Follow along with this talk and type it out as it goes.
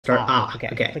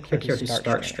Okay. Click here to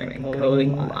start streaming.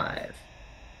 Going live.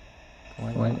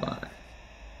 Going live.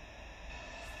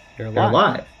 You're You're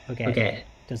live. Okay.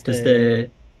 Do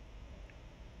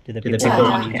the people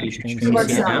on YouTube stream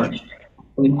works see it now.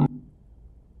 now?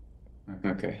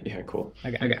 Okay, yeah, cool.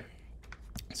 Okay.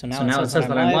 So So now it says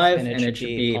that I'm live, and it should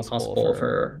be possible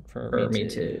for me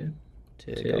to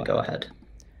go ahead.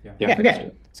 Yeah.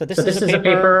 Okay. So this is a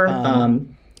paper.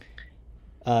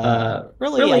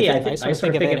 Really, I sort of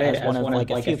think of it as one of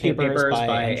like a few papers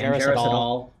by Angeris et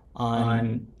al.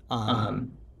 On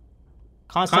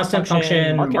constant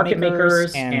function market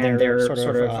makers and their sort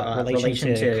of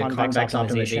relation to convex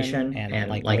optimization and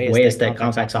like ways that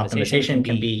convex optimization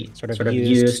can be sort of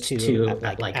used to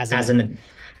like as an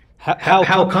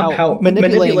how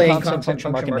manipulating constant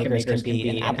function market makers can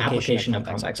be an application of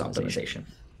convex optimization.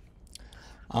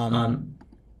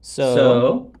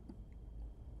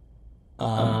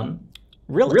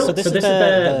 Really, so this is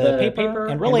the paper,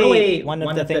 and really one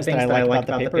of the things that I like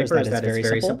about the paper is that it's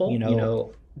very simple.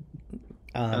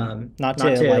 Not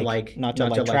to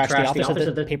trash the authors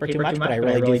of the paper too much, but I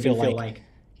really do feel like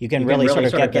you can really sort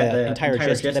of get the entire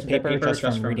gist of the paper just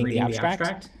from reading the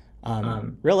abstract.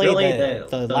 Really,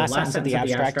 the last sentence of the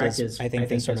abstract is, I think,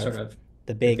 the sort of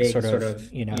the big sort of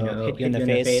hit you in the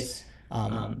face.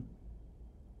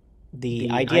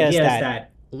 The idea is that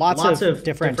lots of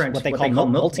different what they call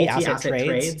multi-asset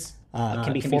trades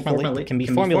can be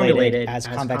formulated as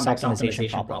convex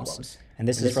optimization problems. And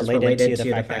this is related to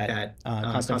the fact that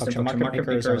constant function market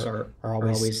makers are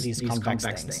always these convex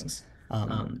things.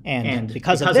 And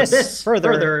because of this,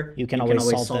 further, you can always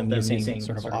solve them using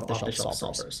sort of off-the-shelf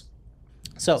solvers.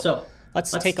 So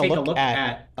let's take a look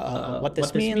at what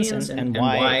this means and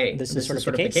why this is sort of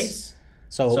the case.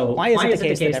 So why is it the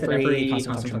case that every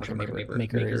constant function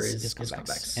maker is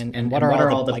convex? And what are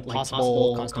all the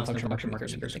possible constant function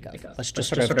makers we can think of? Let's just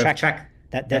sort of check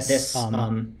that this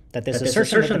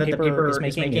assertion that the paper is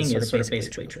making is sort of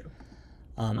basically true.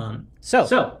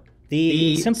 So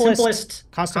the simplest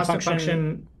constant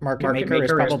function market maker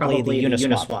is probably the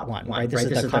Uniswap one, right? This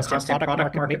is the constant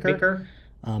product market maker.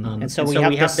 And so we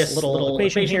have this little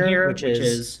equation here, which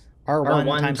is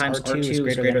R1 times R2 is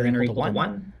greater than or equal to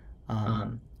 1.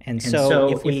 And so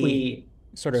if we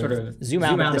sort of zoom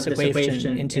out of this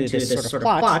equation into this sort of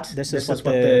plot, this is what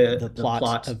the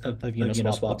plot of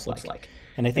Uniswap looks like.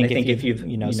 And I think if you've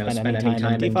spent any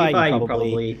time in DeFi, you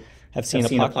probably have seen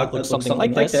a plot that looks something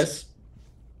like this.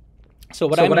 So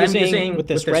what I'm using with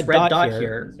this red dot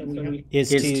here is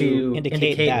to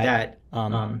indicate that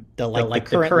the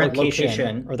current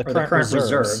location or the current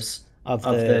reserves of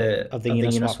the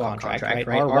Uniswap contract, right?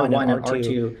 R1 and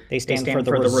R2, they stand for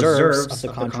the reserves of the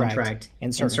contract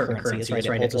in certain currencies,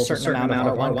 right? It holds a certain amount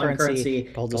of R1 currency,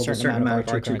 it holds a certain amount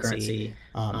of R2 currency.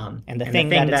 And the thing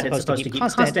that it's supposed to keep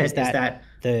constant is that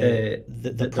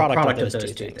the product of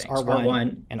those two things,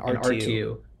 R1 and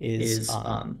R2, is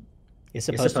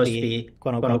supposed to be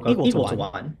quote-unquote equal to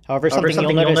 1. However, something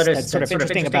you'll notice that's sort of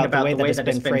interesting about the way that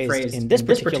it's been phrased in this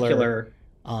particular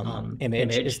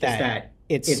image is that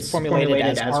it's formulated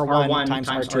as R1 times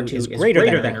R2 is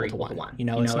greater than or equal to 1.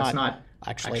 It's not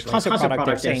actually a constant product.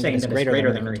 They're saying that it's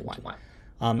greater than or equal to 1.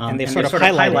 And they've sort of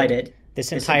highlighted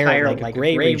this entire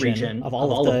gray region of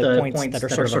all of the points that are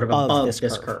sort of above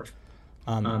this curve.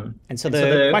 And so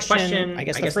the question, I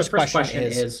guess the first question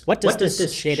is, what does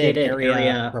this shaded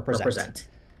area represent?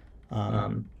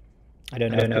 I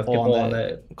don't know if people on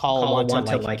the call want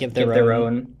to give their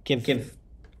own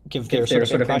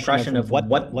sort of impression of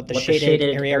what the shaded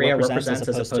area represents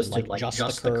as opposed to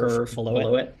just the curve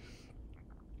below it.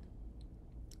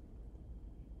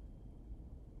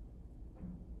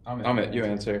 Amit, you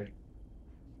answer.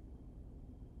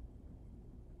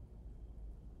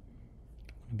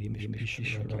 Maybe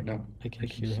sure. No. I can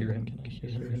hear him. Can I hear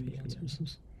him if he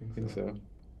answers? I think so.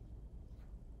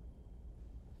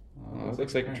 It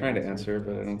looks like you're trying to answer,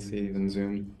 but I don't see even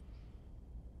Zoom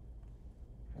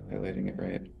highlighting it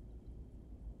right.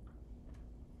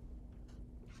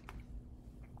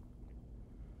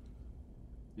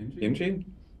 Yimchi?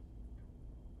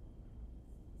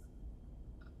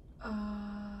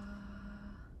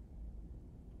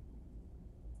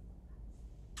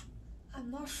 I'm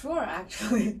not sure,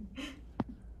 actually.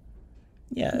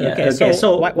 Yeah. Okay.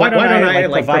 So why don't I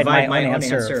provide my own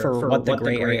answer for what the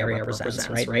gray area represents,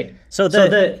 right? So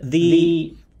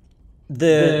the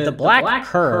black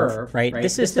curve, right?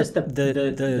 This is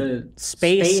the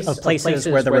space of places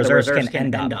where the reserves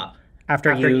can end up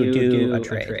after you do a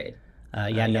trade.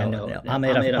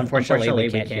 Amit, unfortunately, we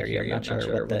can't hear you. I'm not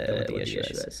sure what the issue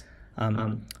is.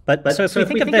 But so if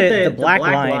we think of the black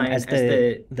line as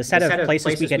the set of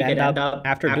places we could end up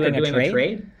after doing a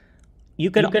trade, you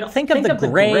could think of the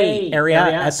gray area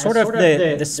as sort of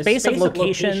the space of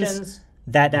locations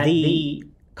that the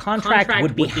contract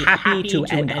would be happy to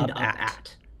end up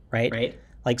at, right?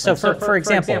 Like, so for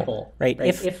example, right,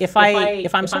 if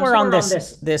I'm somewhere on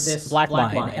this black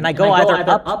line and I go either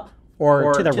up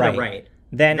or to the right,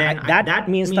 then that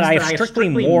means that I have strictly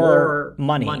more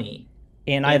money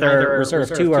in either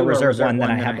reserve 2 or reserve 1 than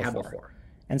I had before.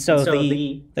 And so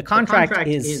the contract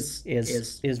is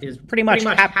pretty much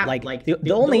like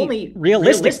the only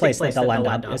realistic place that they'll end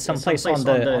up is someplace on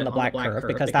the black curve,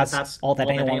 because that's all that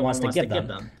anyone wants to give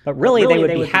them. But really they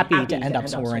would be happy to end up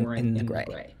somewhere in the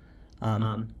gray.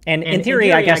 And in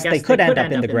theory, I guess they could end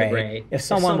up in the gray if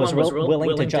someone was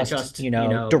willing to just,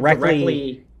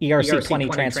 directly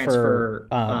ERC20 transfer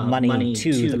money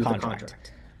to the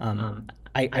contract.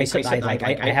 I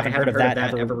haven't heard of that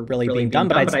ever really being done,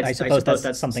 but I suppose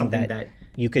that's something that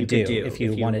you could do if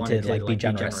you wanted to be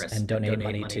generous and donate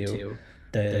money to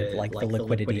the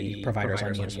liquidity providers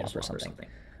on Uniswap or something.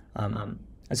 And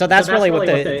so that's really what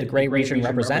the gray region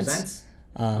represents.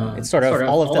 It's sort of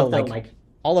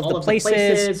all of the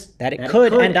places that it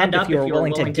could end up if you were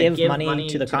willing to give money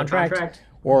to the contract,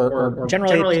 or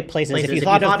generally places, if you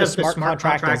thought of the smart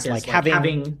contract as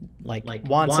having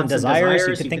wants and desires,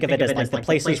 you could think of it as the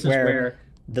places where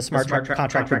the smart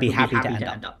contract would be happy to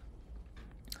end up.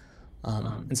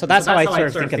 And so that's how I sort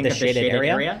of think of the shaded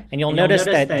area. And you'll notice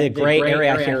that the gray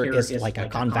area here is like a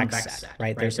convex set,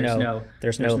 right? There's no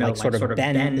sort of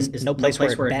bend, no place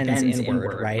where it bends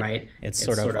inward, right? It's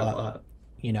sort of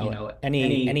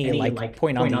any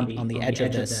point on the edge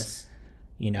of this,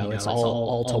 it's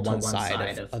all to one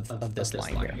side of this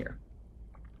line here.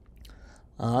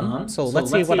 So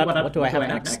let's see what do I have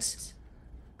next.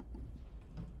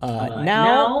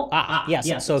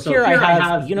 Yes. So here I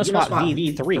have Uniswap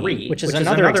v3, which is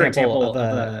another example of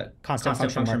a constant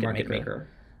function market maker.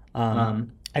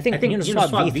 I think Uniswap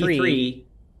v3,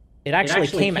 it actually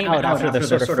came out after the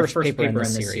sort of first paper in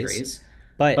this series.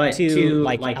 But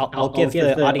I'll give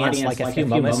the audience a few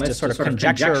moments to sort of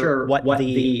conjecture what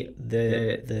the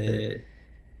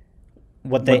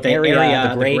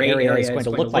gray area is going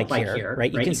to look like here,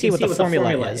 right? You can see what the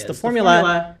formula is. The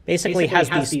formula basically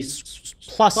has these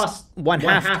plus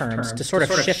 1/2 terms to sort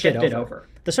of shift it over.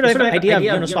 The sort of idea of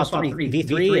Uniswap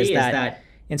v3 is that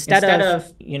instead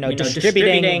of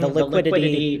distributing the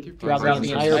liquidity throughout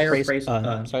the entire price,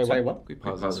 sorry, what? We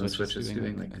pause and switch is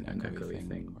doing an echoey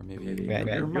thing, or maybe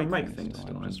your mic thing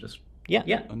still on. Just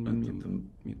unmute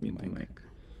the mic.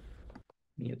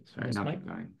 Mute Sorry, this now mic. keep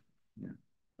going. Yeah.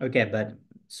 Okay, but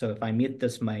so if I mute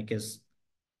this mic,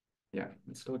 Yeah,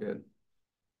 it's still good.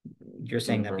 you're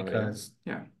saying that because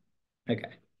okay.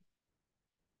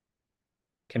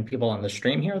 Can people on the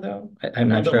stream hear though? I'm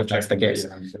not sure if that's the case.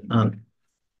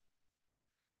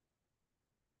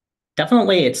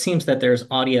 Definitely, it seems that there's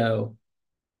audio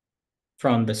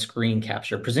from the screen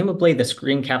capture. Presumably, the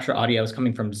screen capture audio is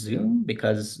coming from Zoom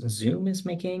because Zoom is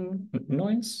making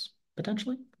noise,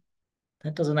 potentially.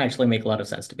 That doesn't actually make a lot of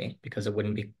sense to me because it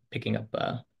wouldn't be picking up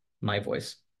my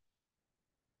voice.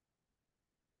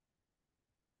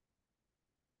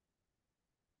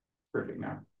 Perfect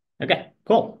now. Okay,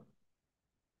 cool.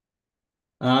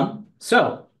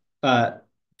 So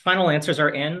final answers are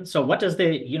in. So what does the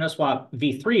Uniswap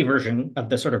v3 version of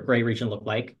the sort of gray region look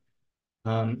like?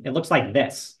 It looks like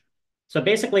this. So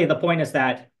basically the point is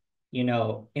that,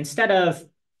 instead of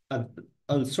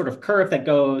a sort of curve that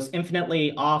goes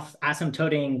infinitely off,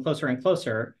 asymptoting closer and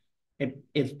closer,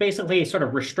 it's basically sort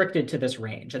of restricted to this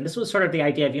range. And this was sort of the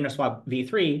idea of Uniswap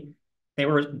v3.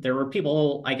 There were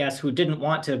people, I guess, who didn't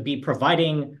want to be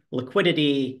providing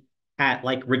liquidity at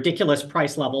ridiculous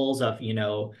price levels of,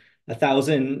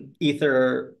 1,000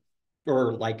 ether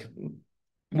or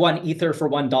 1 ether for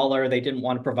 $1. They didn't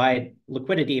want to provide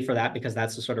liquidity for that because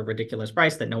that's a sort of ridiculous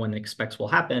price that no one expects will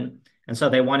happen. And so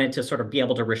they wanted to sort of be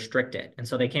able to restrict it. And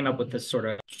so they came up with this sort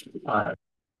of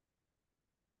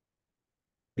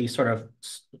these sort of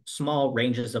small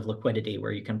ranges of liquidity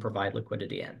where you can provide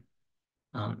liquidity in.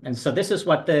 And so this is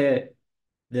what the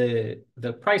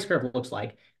price curve looks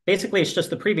like. Basically, it's just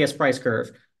the previous price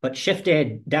curve, but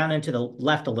shifted down into the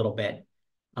left a little bit.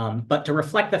 But to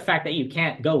reflect the fact that you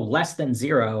can't go less than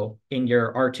 0 in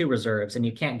your R2 reserves and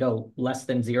you can't go less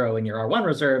than 0 in your R1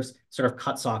 reserves, sort of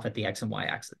cuts off at the X and Y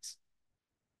axis.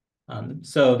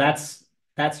 So that's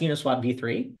Uniswap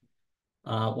v3.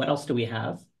 What else do we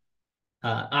have?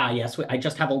 Yes, I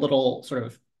just have a little sort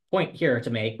of point here to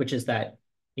make, which is that,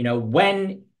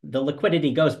 when the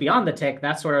liquidity goes beyond the tick,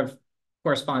 that's sort of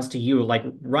corresponds to you like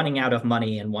running out of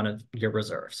money in one of your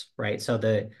reserves, right? So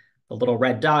the little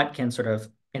red dot can sort of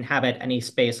inhabit any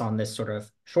space on this sort of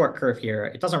short curve here.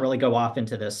 It doesn't really go off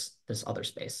into this other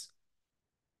space.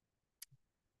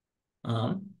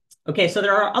 Okay, so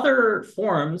there are other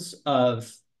forms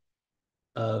of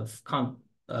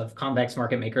convex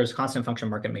market makers, constant function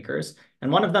market makers,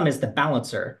 and one of them is the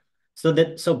balancer.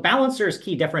 So balancer's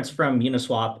key difference from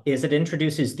Uniswap is it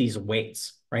introduces these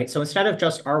weights, right? So instead of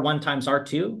just R1 times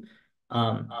R2,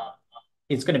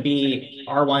 it's going to be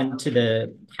R1 to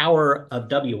the power of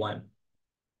W1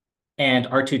 and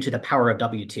R2 to the power of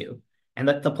W2. And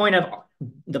the point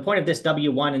of this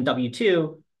W1 and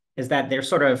W2 is that they're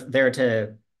sort of there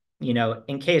to,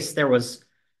 in case there was,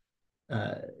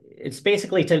 it's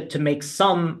basically to make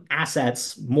some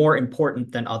assets more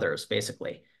important than others,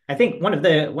 basically. I think one of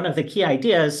the key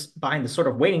ideas behind the sort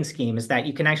of weighting scheme is that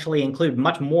you can actually include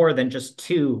much more than just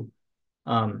two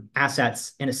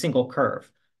assets in a single curve,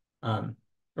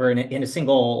 or in a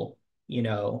single, in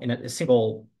a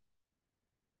single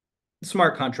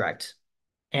smart contract.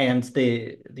 And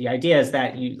the idea is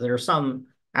that there are some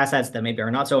assets that maybe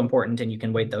are not so important, and you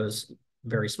can weight those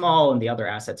very small, and the other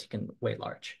assets you can weight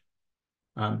large.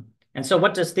 And so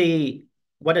what does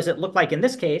it look like in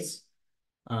this case?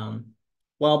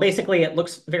 Well, basically, it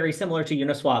looks very similar to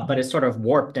Uniswap, but it's sort of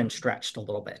warped and stretched a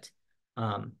little bit.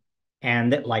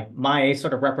 And like my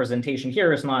sort of representation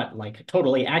here is not like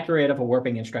totally accurate of a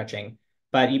warping and stretching,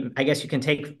 but I guess you can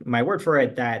take my word for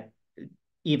it that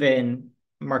even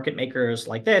market makers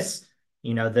like this,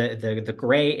 the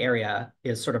gray area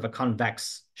is sort of a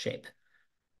convex shape.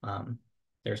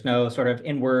 There's no sort of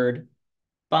inward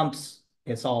bumps.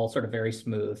 It's all sort of very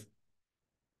smooth.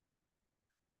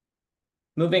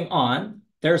 Moving on,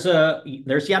 there's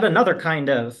yet another kind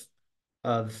of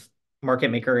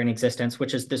market maker in existence,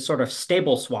 which is this sort of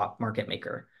stable swap market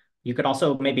maker. You could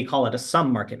also maybe call it a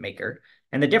sum market maker.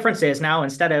 And the difference is now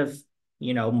instead of,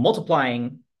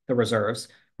 multiplying the reserves,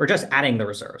 we're just adding the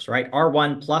reserves, right?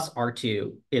 R1 plus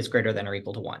R2 is greater than or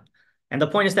equal to 1. And the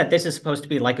point is that this is supposed to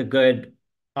be like a good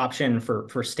option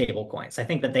for stable coins. I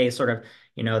think that they sort of,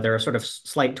 there are sort of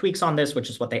slight tweaks on this, which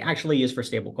is what they actually use for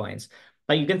stable coins.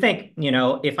 But you can think,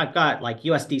 if I've got like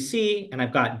USDC and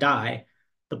I've got DAI,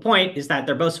 the point is that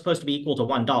they're both supposed to be equal to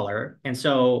 $1. And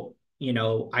so,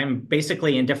 I'm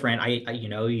basically indifferent.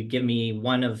 You give me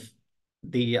one of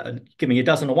the, give me a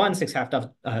dozen of one, six half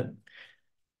dozen, half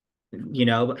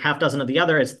dozen of the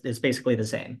other, it's basically the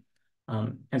same.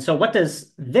 And so what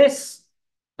does this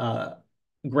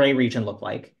gray region look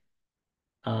like?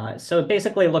 So it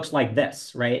basically looks like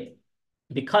this, right?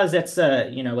 Because it's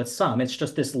it's sum, it's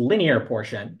just this linear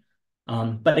portion.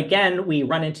 But again, we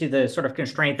run into the sort of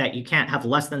constraint that you can't have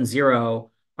less than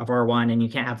 0 of R1 and you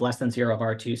can't have less than 0 of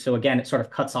R2. So again, it sort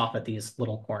of cuts off at these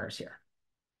little corners here.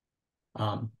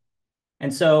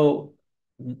 And so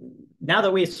now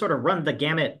that we sort of run the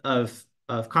gamut of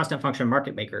constant function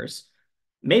market makers,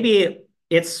 maybe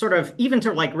it's sort of even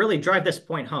to like really drive this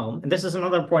point home. And this is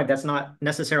another point that's not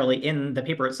necessarily in the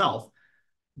paper itself,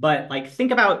 but like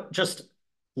think about just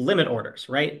limit orders,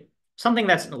 right? Something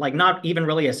that's like not even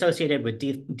really associated with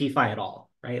DeFi at all,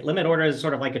 right? Limit order is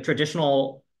sort of like a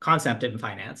traditional concept in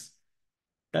finance.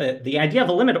 The idea of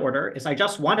a limit order is I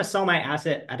just want to sell my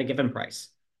asset at a given price.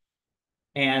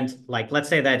 And like, let's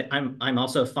say that I'm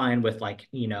also fine with like,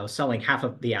 selling half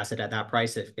of the asset at that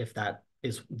price if that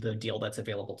is the deal that's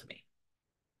available to me.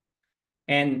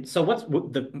 And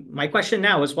so my question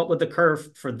now is what would the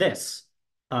curve for this,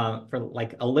 for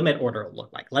like a limit order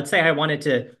look like? Let's say I wanted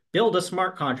to build a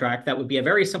smart contract that would be a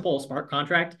very simple smart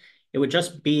contract. It would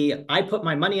just be, I put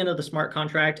my money into the smart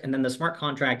contract and then the smart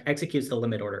contract executes the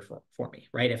limit order for me,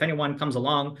 right? If anyone comes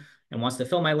along and wants to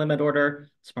fill my limit order,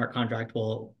 smart contract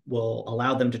will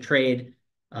allow them to trade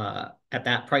at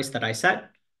that price that I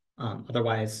set.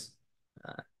 Otherwise,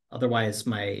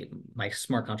 my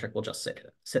smart contract will just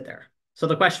sit there. So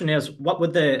the question is, what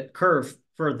would the curve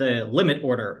for the limit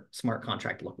order smart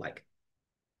contract look like?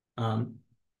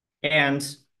 And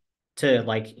to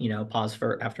like,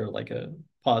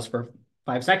 pause for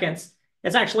 5 seconds,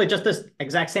 it's actually just this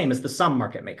exact same as the sum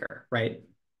market maker, right?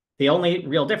 The only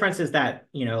real difference is that,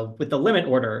 with the limit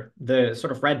order, the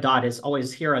sort of red dot is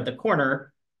always here at the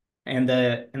corner. And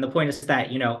the point is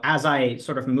that, as I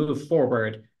sort of move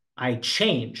forward, I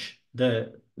change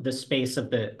the space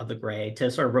of the gray to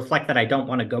sort of reflect that I don't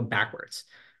want to go backwards.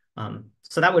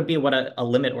 So that would be what a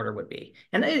limit order would be.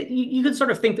 And you could sort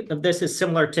of think of this as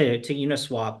similar to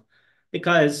Uniswap,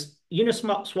 because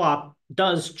Uniswap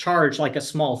does charge like a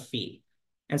small fee.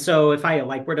 And so if I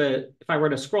were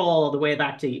to scroll all the way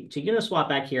back to Uniswap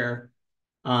back here,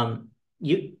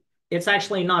 it's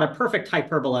actually not a perfect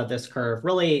hyperbola, this curve.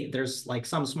 Really, there's like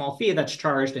some small phi that's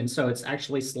charged, and so it's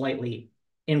actually slightly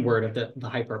inward of the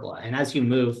hyperbola. And as you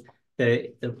move,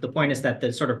 the point is that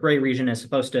the sort of gray region is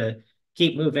supposed to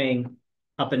keep moving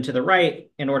up and to the right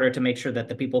in order to make sure that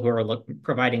the people who are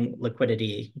providing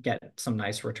liquidity get some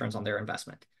nice returns on their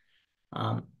investment.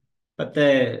 But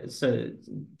the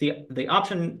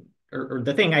option or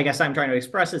the thing I guess I'm trying to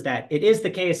express is that it is the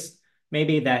case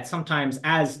maybe that sometimes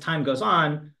as time goes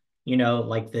on,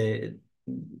 like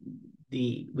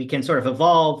we can sort of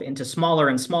evolve into smaller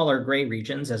and smaller gray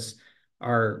regions as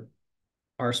our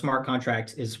smart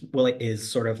contract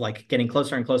is sort of like getting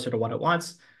closer and closer to what it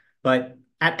wants. But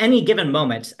at any given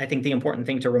moment, I think the important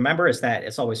thing to remember is that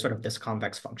it's always sort of this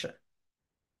convex function.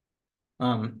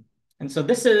 And so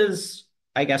this is,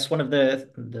 I guess, one of the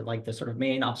sort of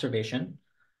main observation.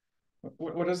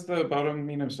 What does the bottom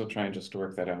mean? I'm still trying just to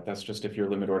work that out. That's just if your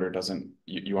limit order doesn't,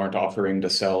 you aren't offering to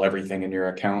sell everything in your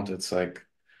account. It's like,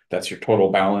 that's your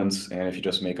total balance. And if you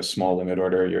just make a small limit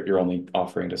order, you're only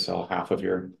offering to sell half of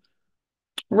your.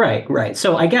 Right.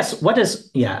 So I guess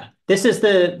this is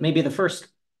maybe the first,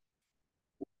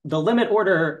 the limit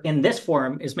order in this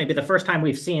form is maybe the first time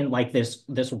we've seen like this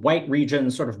white region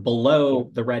sort of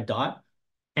below the red dot.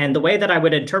 And the way that I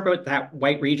would interpret that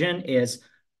white region is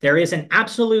there is an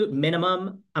absolute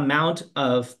minimum amount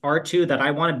of R2 that I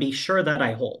want to be sure that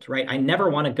I hold, right? I never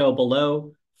want to go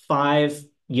below 5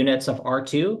 units of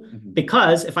R2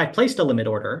 because if I placed a limit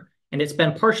order and it's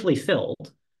been partially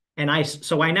filled, and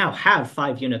so I now have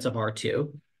 5 units of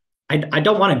R2, I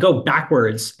don't want to go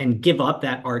backwards and give up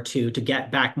that R2 to get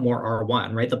back more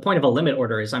R1, right? The point of a limit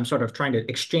order is I'm sort of trying to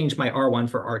exchange my R1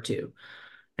 for R2.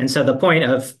 And so the point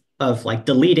of like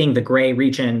deleting the gray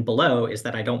region below is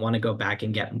that I don't want to go back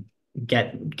and get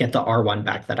the R1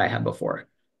 back that I had before.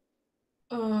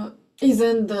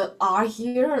 Isn't the R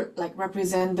here like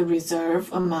represent the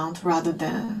reserve amount rather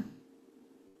than?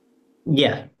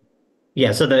 Yeah.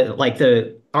 So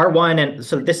the R1, and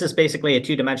so this is basically a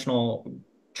 2-dimensional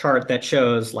chart that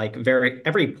shows like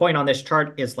every point on this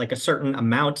chart is like a certain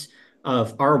amount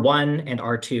of R1 and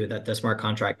R2 that the smart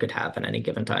contract could have at any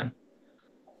given time.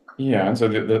 Yeah, and so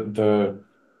the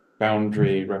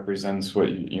boundary represents what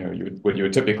you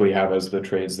would typically have as the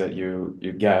trades that you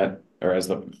get, or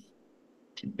as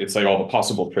it's like all the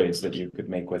possible trades that you could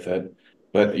make with it.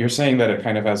 But you're saying that it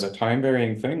kind of has a time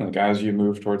varying thing, like as you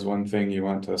move towards one thing, you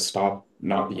want to stop,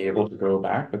 not be able to go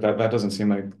back. But that doesn't seem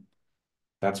like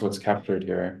that's what's captured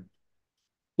here.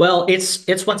 Well,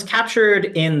 it's what's captured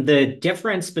in the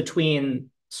difference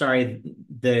between,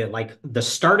 the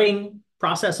starting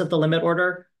process of the limit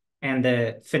order and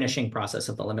the finishing process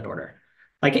of the limit order.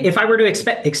 Like if I were to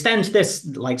extend this,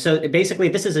 so basically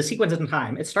this is a sequence in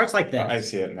time. It starts like this. I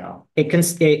see it now.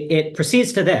 It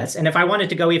proceeds to this. And if I wanted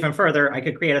to go even further, I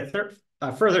could create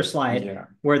a further slide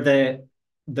where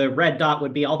the red dot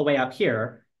would be all the way up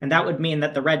here. And that would mean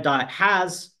that the red dot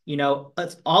has,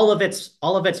 all of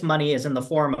its money is in the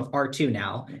form of R2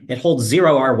 now. It holds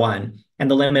 0 R1 and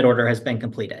the limit order has been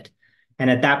completed. And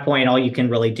at that point, all you can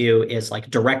really do is like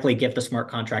directly give the smart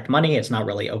contract money. It's not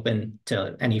really open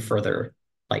to any further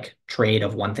like trade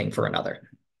of one thing for another.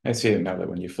 I see it now that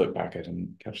when you flip back it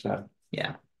and catch that.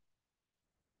 Yeah.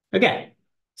 Okay.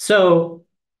 So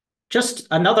just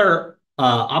another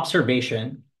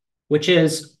observation, which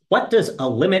is what does a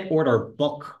limit order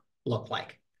book look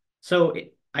like? So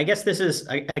I guess this is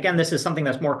something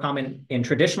that's more common in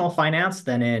traditional finance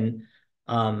than in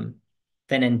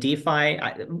DeFi.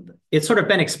 It's sort of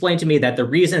been explained to me that the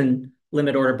reason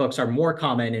limit order books are more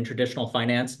common in traditional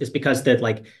finance is because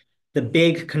the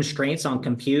big constraints on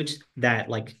compute that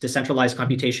like decentralized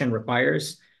computation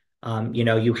requires.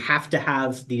 You have to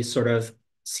have these sort of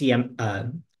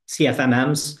CFMMs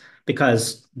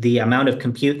because the amount of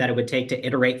compute that it would take to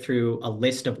iterate through a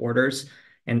list of orders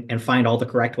and find all the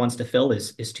correct ones to fill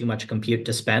is too much compute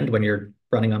to spend when you're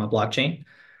running on a blockchain.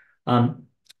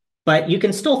 But you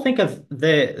can still think of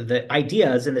the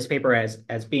ideas in this paper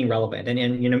as being relevant.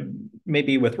 And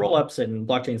maybe with rollups and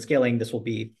blockchain scaling, this will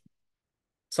be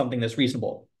something that's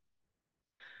reasonable.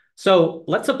 So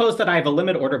let's suppose that I have a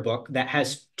limit order book that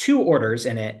has 2 orders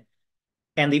in it,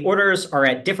 and the orders are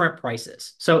at different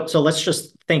prices. So let's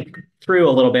just think through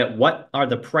a little bit. What are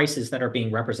the prices that are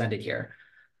being represented here?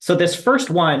 So this first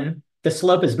one, the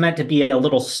slope is meant to be a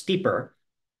little steeper.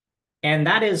 And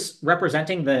that is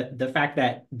representing the fact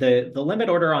that the limit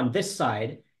order on this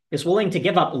side is willing to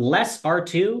give up less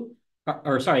R2,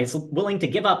 it's willing to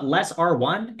give up less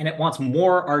R1, and it wants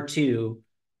more R2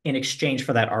 in exchange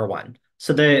for that R1.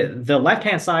 So the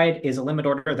left-hand side is a limit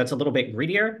order that's a little bit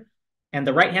greedier, and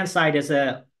the right-hand side is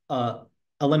a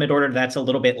a limit order that's a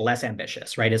little bit less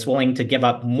ambitious, right? It's willing to give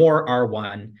up more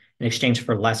R1 in exchange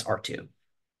for less R2.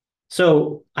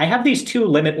 So I have these two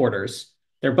limit orders.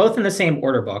 They're both in the same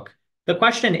order book. The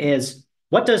question is,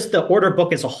 what does the order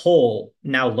book as a whole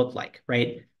now look like,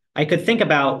 right? I could think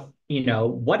about,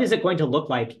 what is it going to look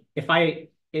like if I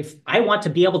want to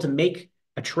be able to make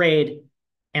a trade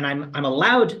and I'm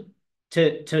allowed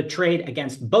to trade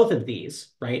against both of these,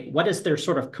 right? What is their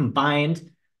sort of combined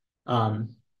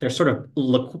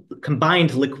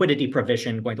combined liquidity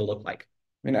provision going to look like?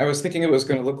 I mean, I was thinking it was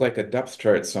going to look like a depth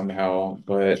chart somehow,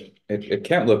 but it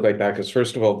can't look like that because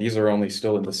first of all, these are only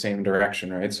still in the same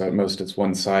direction, right? So at most it's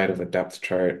one side of a depth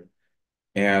chart.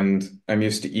 And I'm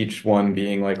used to each one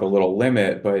being like a little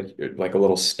limit, but like a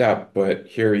little step, but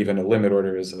here even a limit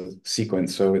order is a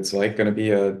sequence. So it's like going to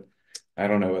be I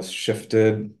don't know, a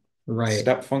shifted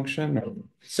step function.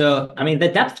 So, I mean, the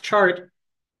depth chart,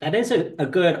 that is a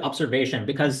good observation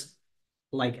because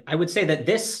like I would say that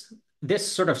this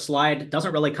sort of slide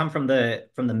doesn't really come from the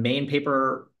main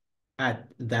paper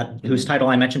whose title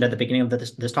I mentioned at the beginning of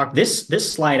this talk.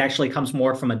 This slide actually comes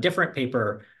more from a different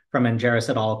paper from Angeris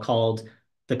et al. Called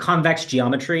The Convex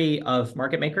Geometry of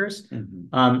Market Makers.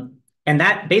 And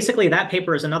that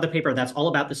paper is another paper that's all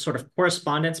about this sort of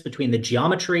correspondence between the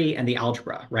geometry and the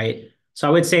algebra, right? So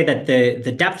I would say that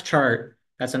the depth chart,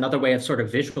 that's another way of sort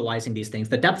of visualizing these things.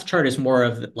 The depth chart is more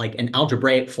of like an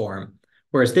algebraic form,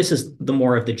 whereas this is the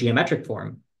more of the geometric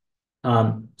form.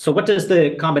 So what does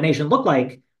the combination look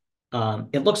like?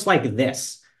 It looks like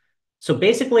this. So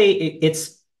basically,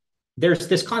 there's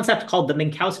this concept called the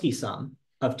Minkowski sum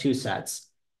of two sets.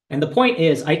 And the point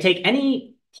is, I take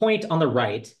any point on the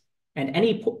right and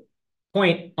any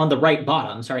point on the right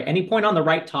bottom, any point on the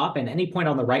right top and any point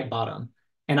on the right bottom.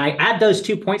 And I add those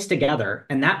 2 points together,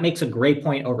 and that makes a gray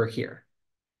point over here.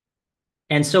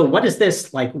 And so what is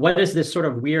this like? What is this sort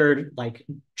of weird like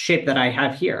shape that I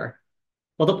have here?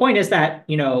 Well, the point is that,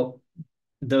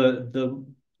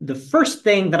 the first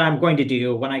thing that I'm going to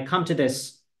do when I come to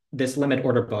this limit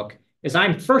order book is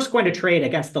I'm first going to trade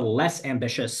against the less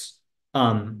ambitious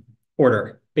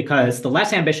order, because the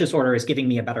less ambitious order is giving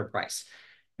me a better price.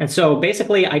 And so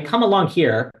basically I come along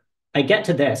here, I get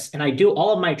to this, and I do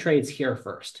all of my trades here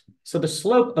first. So the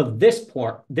slope of this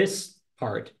part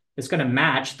is going to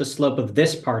match the slope of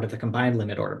this part of the combined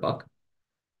limit order book.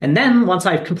 And then once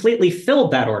I've completely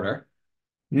filled that order,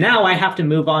 now I have to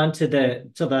move on to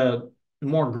the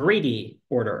more greedy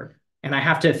order, and I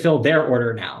have to fill their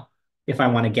order now if I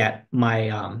want to get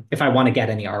my if I want to get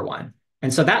any R1.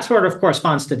 And so that sort of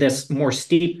corresponds to this more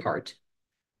steep part.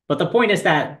 But the point is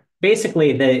that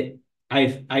basically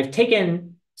I've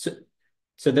taken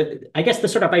I guess the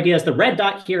sort of idea is the red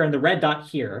dot here and the red dot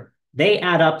here, they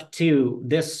add up to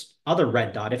this other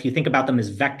red dot. If you think about them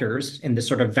as vectors in this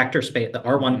sort of vector space, the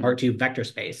R1, R2 vector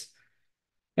space.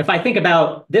 If I think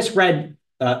about this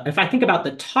if I think about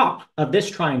the top of this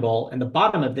triangle and the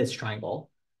bottom of this triangle,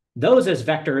 those as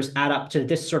vectors add up to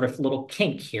this sort of little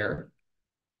kink here.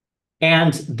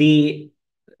 And the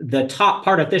top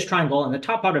part of this triangle and the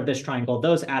top part of this triangle,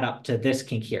 those add up to this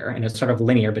kink here, and it's sort of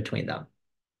linear between them.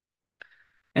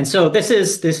 And so this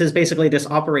is basically this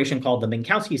operation called the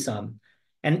Minkowski sum.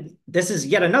 And this is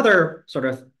yet another sort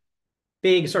of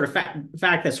big sort of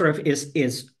fact that sort of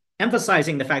is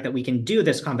emphasizing the fact that we can do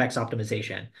this convex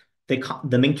optimization. The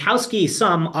Minkowski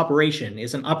sum operation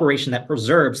is an operation that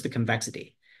preserves the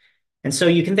convexity. And so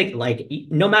you can think like,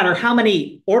 no matter how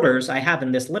many orders I have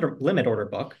in this limit order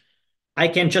book, I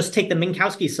can just take the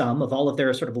Minkowski sum of all of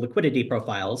their sort of liquidity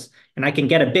profiles, and I can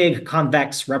get a big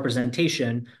convex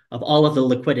representation of all of the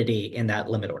liquidity in that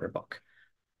limit order book.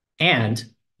 And,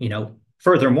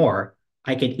 furthermore,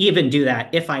 I could even do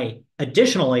that if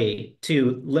additionally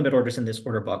to limit orders in this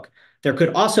order book, there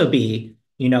could also be,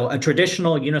 a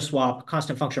traditional Uniswap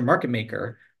constant function market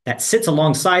maker that sits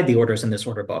alongside the orders in this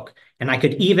order book. And I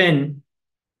could even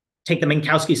take the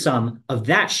Minkowski sum of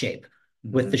that shape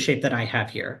with the shape that I have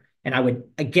here. And I would,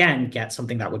 again, get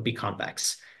something that would be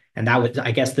convex. And that would, I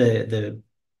guess, the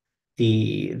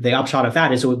upshot of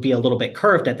that is it would be a little bit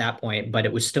curved at that point, but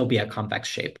it would still be a convex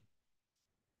shape.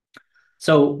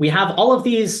 So we have all of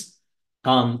these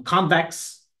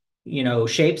convex,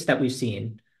 shapes that we've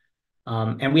seen.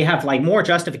 And we have like more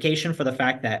justification for the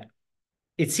fact that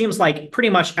it seems like pretty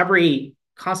much every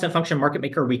constant function market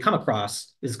maker we come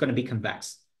across is going to be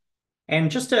convex.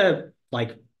 And just to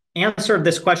like answer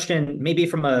this question, maybe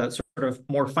from a sort of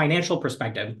more financial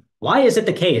perspective, why is it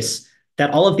the case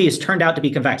that all of these turned out to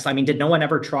be convex? I mean, did no one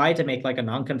ever try to make like a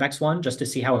non-convex one just to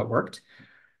see how it worked?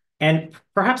 And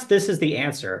perhaps this is the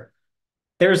answer.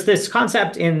 There's this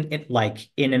concept in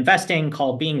investing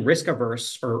called being risk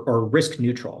averse or risk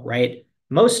neutral, right?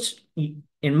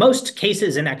 in most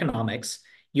cases in economics,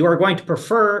 you are going to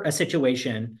prefer a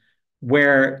situation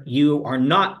where you are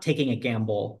not taking a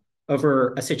gamble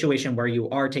over a situation where you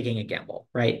are taking a gamble,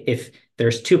 right? If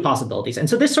there's two possibilities. And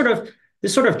so this sort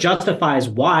of justifies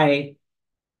why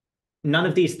none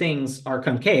of these things are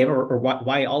concave, or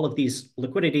why all of these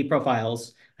liquidity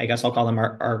profiles, I guess I'll call them,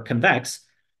 are convex.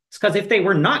 It's because if they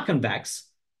were not convex,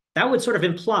 that would sort of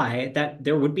imply that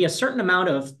there would be a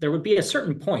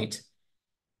certain point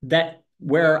that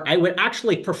where I would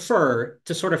actually prefer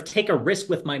to sort of take a risk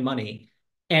with my money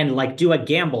and like do a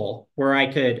gamble where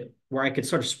I could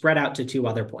sort of spread out to two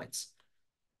other points.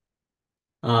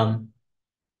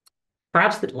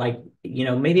 Perhaps that, like,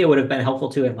 maybe it would have been helpful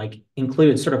to have like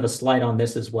included sort of a slide on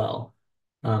this as well.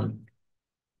 It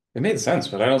made sense,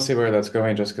 but I don't see where that's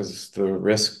going just because the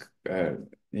risk,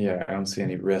 yeah, I don't see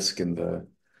any risk in the.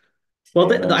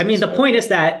 Well, I mean, the point is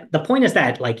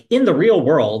that like in the real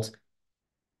world,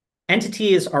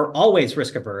 entities are always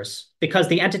risk averse because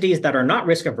the entities that are not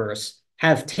risk averse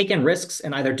have taken risks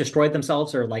and either destroyed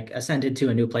themselves or like ascended to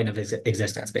a new plane of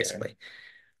existence, basically.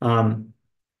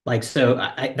 Like, so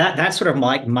that's sort of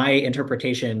like my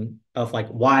interpretation of like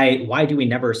why do we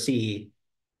never see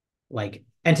like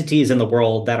entities in the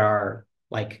world that are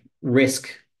like risk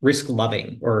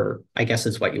loving, or I guess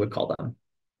is what you would call them.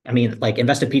 I mean, like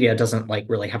Investopedia doesn't like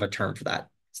really have a term for that.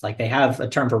 It's like they have a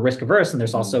term for risk averse and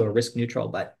there's also a risk neutral,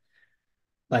 but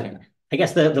yeah. I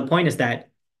guess the point is that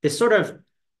this sort of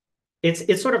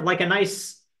it's sort of like a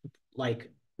nice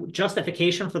like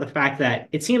justification for the fact that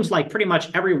it seems like pretty much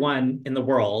everyone in the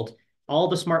world, all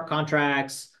the smart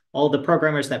contracts, all the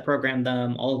programmers that program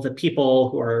them, all of the people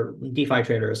who are DeFi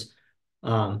traders,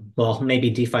 well, maybe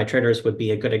DeFi traders would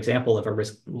be a good example of a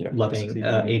risk-loving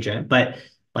agent, but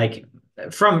like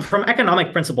from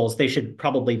economic principles, they should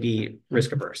probably be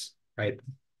risk-averse, right?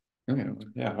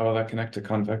 Yeah, how will that connect to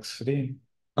convexity?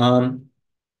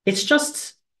 It's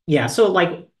just, yeah, so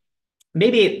like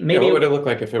maybe what would it look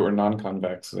like if it were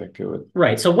non-convex? Like it would.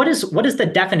 Right. So what is the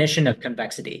definition of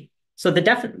convexity? So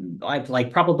I've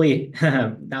like probably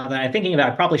now that I'm thinking about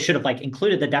it, I probably should have like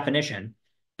included the definition.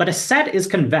 But a set is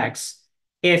convex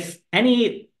if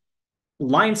any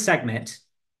line segment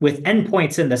with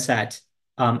endpoints in the set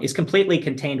is completely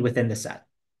contained within the set.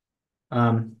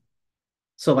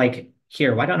 So like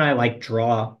here, why don't I like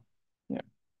draw? Yeah.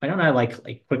 Why don't I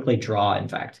like quickly draw, in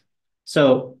fact?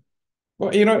 So well,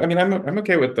 I mean, I'm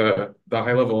okay with the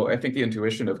high level. I think the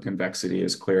intuition of convexity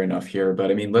is clear enough here,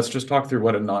 but I mean, let's just talk through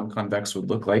what a non-convex would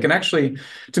look like. And actually,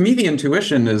 to me, the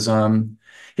intuition is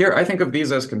here. I think of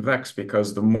these as convex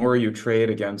because the more you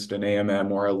trade against an AMM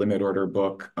or a limit order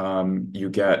book, you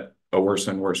get a worse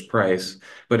and worse price.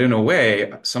 But in a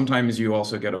way, sometimes you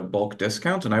also get a bulk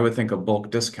discount, and I would think a bulk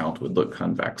discount would look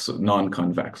convex,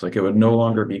 non-convex. Like it would no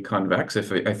longer be convex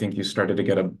if I think you started to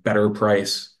get a better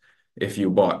price if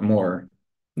you bought more.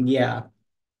 Yeah.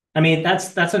 I mean,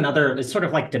 that's another, it's sort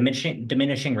of like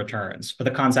diminishing returns for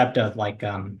the concept of like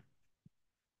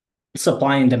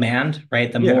supply and demand,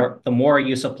 right? The more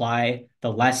you supply,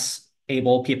 the less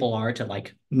able people are to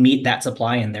like meet that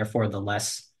supply, and therefore the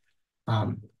less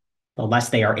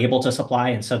they are able to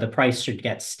supply. And so the price should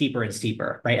get steeper and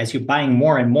steeper, right? As you're buying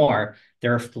more and more,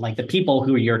 there are like the people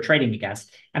who you're trading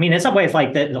against. I mean, in some ways,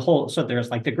 like so there's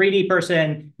like the greedy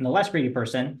person and the less greedy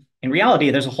person. In reality,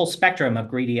 there's a whole spectrum of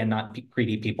greedy and not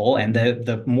greedy people. And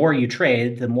the more you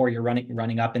trade, the more you're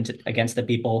running up against the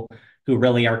people who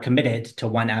really are committed to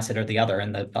one asset or the other.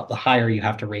 And the higher you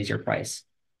have to raise your price.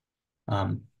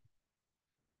 Right.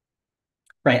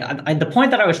 The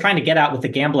point that I was trying to get at with the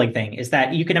gambling thing is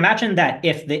that you can imagine that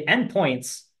if the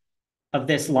endpoints of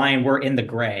this line were in the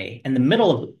gray and the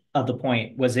middle of the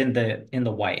point was in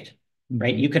the white,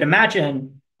 right? You could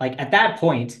imagine like at that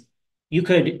point, you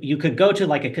could go to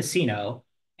like a casino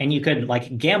and you could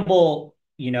like gamble,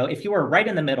 if you were right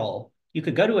in the middle, you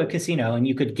could go to a casino and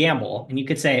you could gamble and you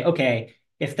could say, okay,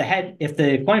 if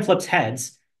the coin flips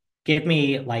heads, give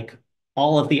me like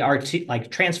all of the R2, like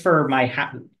transfer my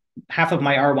half of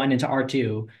my R1 into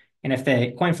R2. And if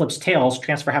the coin flips tails,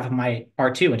 transfer half of my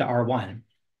R2 into R1.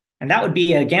 And that would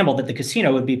be a gamble that the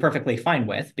casino would be perfectly fine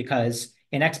with because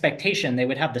in expectation, they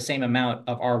would have the same amount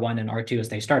of R1 and R2 as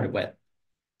they started with.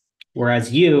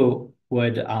 Whereas you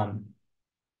would,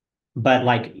 but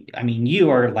like, I mean, you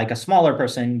are like a smaller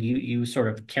person, you sort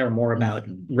of care more about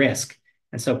risk.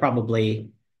 And so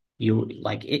probably you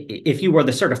like, if you were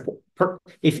the sort of,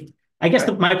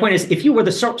 my point is, if you were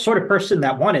the sort of person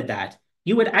that wanted that,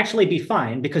 you would actually be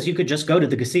fine because you could just go to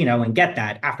the casino and get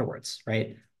that afterwards,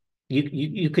 right?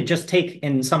 You could just take,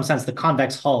 in some sense, the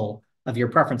convex hull of your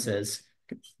preferences,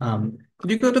 Could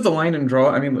you go to the line and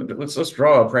draw? I mean, let's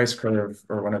draw a price curve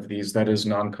or one of these that is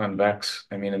non-convex.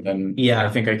 I mean, and then Yeah. I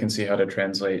think I can see how to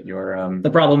translate your The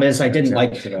problem is I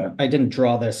didn't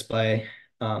draw this by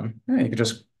yeah, you could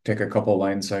just take a couple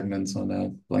line segments on a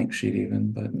blank sheet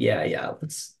even, but yeah.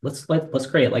 Let's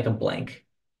create like a blank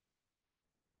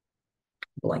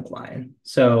line.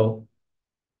 So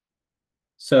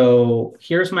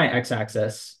here's my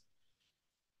x-axis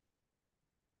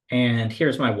and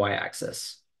here's my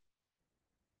y-axis.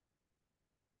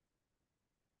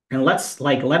 And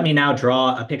let me now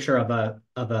draw a picture of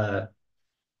a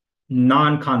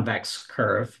non-convex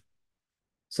curve.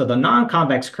 So the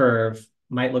non-convex curve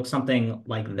might look something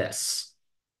like this.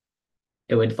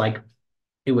 It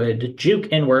would juke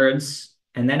inwards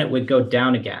and then it would go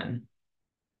down again.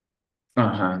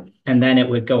 And then it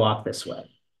would go off this way.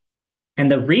 And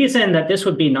the reason that this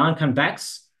would be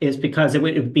non-convex is because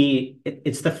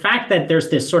it's the fact that there's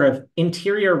this sort of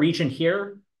interior region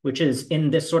here, which is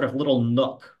in this sort of little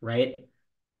nook, right?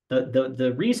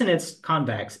 The reason it's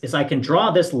convex is I can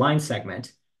draw this line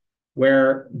segment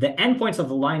where the endpoints of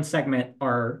the line segment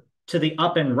are to the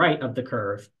up and right of the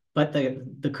curve, but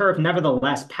the curve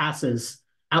nevertheless passes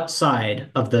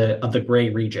outside of the gray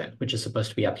region, which is supposed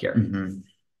to be up here. Mm-hmm.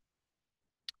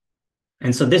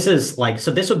 And so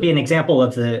this would be an example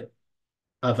of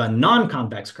a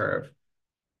non-convex curve.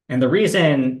 And the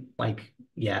reason,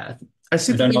 I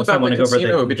see the thing about the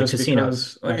casino,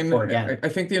 because I mean, I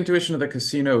think the intuition of the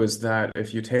casino is that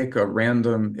if you take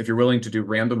if you're willing to do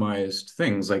randomized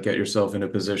things, like get yourself in a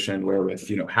position where with,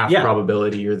 half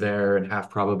probability you're there and half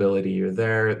probability you're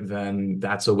there, then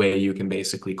that's a way you can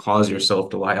basically cause yourself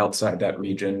to lie outside that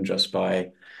region just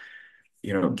by,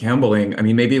 gambling. I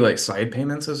mean, maybe like side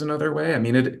payments is another way. I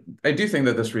mean, I do think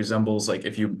that this resembles like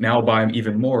if you now buy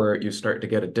even more, you start to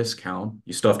get a discount.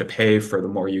 You still have to pay for the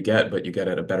more you get, but you get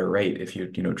at a better rate if you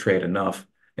trade enough.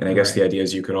 And I guess the idea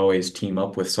is you could always team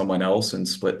up with someone else and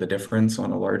split the difference on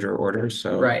a larger order.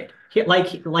 So right. Here's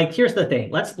the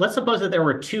thing. Let's suppose that there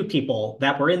were two people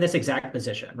that were in this exact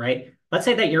position, right? Let's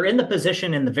say that you're in the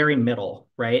position in the very middle,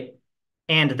 right?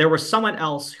 And there was someone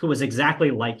else who was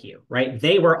exactly like you, right?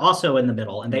 They were also in the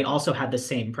middle and they also had the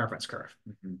same preference curve.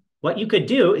 Mm-hmm. What you could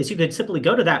do is you could simply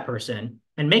go to that person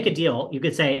and make a deal. You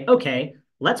could say, okay,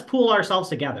 let's pool ourselves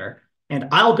together and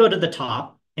I'll go to the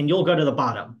top and you'll go to the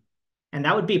bottom. And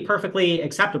that would be perfectly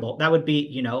acceptable. That would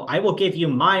be, I will give you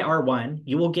my R1,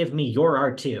 you will give me your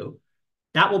R2.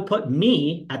 That will put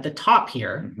me at the top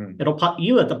here. Mm-hmm. It'll put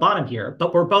you at the bottom here,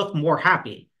 but we're both more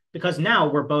happy because now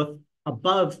we're both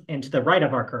above and to the right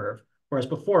of our curve, whereas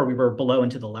before we were below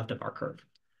and to the left of our curve.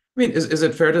 I mean, is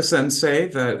it fair to then say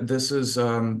that this is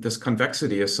this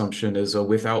convexity assumption is a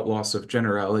without loss of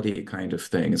generality kind of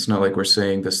thing? It's not like we're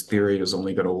saying this theory is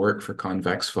only going to work for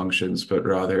convex functions, but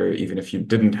rather even if you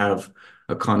didn't have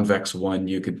a convex one,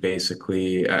 you could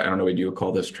basically, I don't know what you would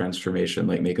call this transformation,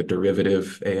 like make a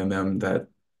derivative AMM that,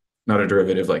 not a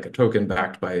derivative like a token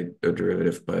backed by a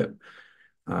derivative, but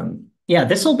yeah,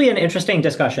 this will be an interesting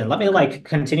discussion. Let me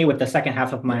continue with the second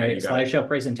half of my slideshow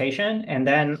presentation, and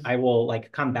then I will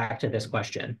come back to this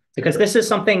question because this is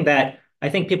something that I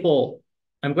think the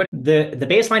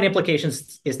baseline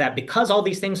implications is that because all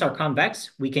these things are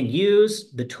convex, we can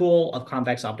use the tool of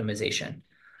convex optimization.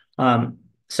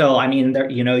 So I mean,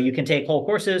 you can take whole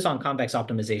courses on convex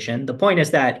optimization. The point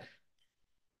is that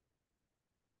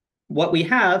what we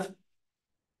have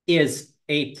is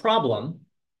a problem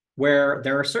where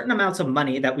there are certain amounts of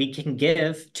money that we can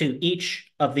give to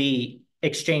each of the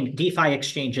DeFi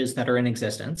exchanges that are in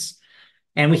existence,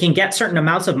 and we can get certain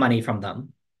amounts of money from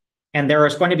them. And there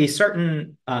is going to be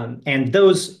certain, and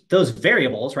those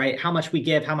variables, right? How much we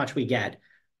give, how much we get,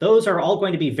 those are all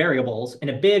going to be variables in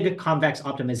a big convex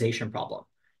optimization problem.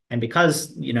 And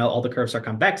because all the curves are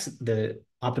convex, the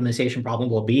optimization problem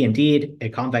will be indeed a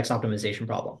convex optimization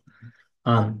problem.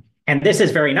 And this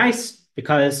is very nice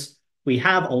because we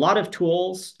have a lot of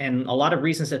tools and a lot of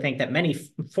reasons to think that many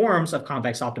forms of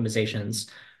convex optimizations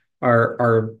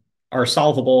are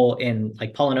solvable in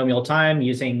polynomial time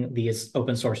using these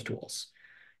open source tools.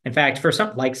 In fact,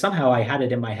 somehow I had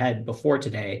it in my head before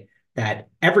today that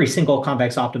every single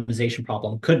convex optimization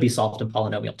problem could be solved in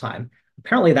polynomial time.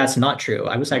 Apparently that's not true.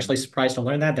 I was actually surprised to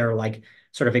learn that there are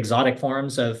sort of exotic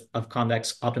forms of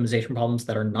convex optimization problems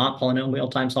that are not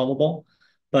polynomial time solvable.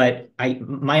 But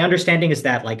my understanding is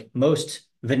that most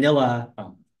vanilla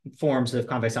forms of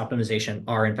convex optimization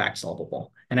are in fact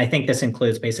solvable. And I think this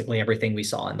includes basically everything we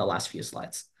saw in the last few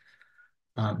slides.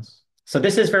 So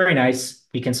this is very nice.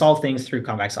 We can solve things through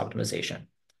convex optimization.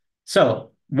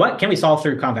 So what can we solve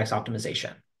through convex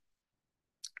optimization?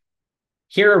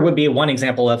 Here would be one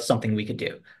example of something we could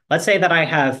do. Let's say that I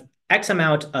have X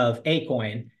amount of A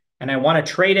coin, and I want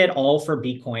to trade it all for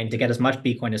B coin to get as much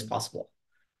B coin as possible.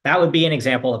 That would be an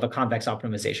example of a convex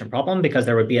optimization problem, because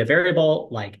there would be a variable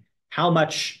like how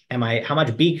much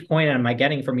B coin am I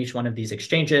getting from each one of these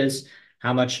exchanges?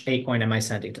 How much A coin am I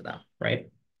sending to them, right?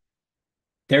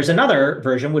 There's another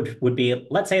version would be,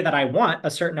 let's say that I want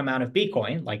a certain amount of B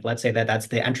coin, like let's say that that's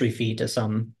the entry fee to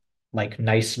some like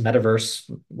nice metaverse,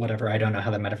 whatever. I don't know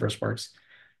how the metaverse works.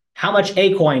 How much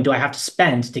A coin do I have to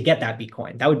spend to get that B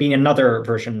coin? That would be another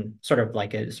version, sort of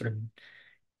like a sort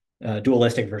of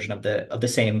dualistic version of the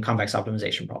same convex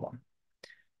optimization problem.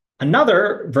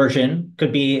 Another version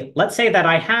could be, let's say that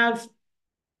I have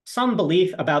some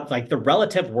belief about like the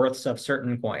relative worths of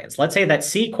certain coins. Let's say that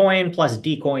C coin plus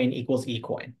D coin equals E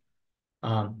coin.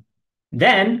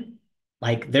 Then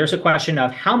like there's a question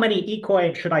of how many E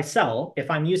coin should I sell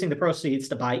if I'm using the proceeds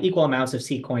to buy equal amounts of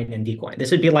C coin and D coin? This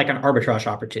would be like an arbitrage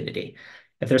opportunity.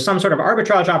 If there's some sort of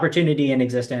arbitrage opportunity in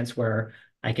existence where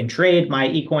I can trade my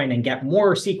E coin and get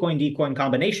more C coin, D coin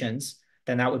combinations,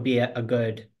 then that would be a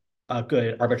good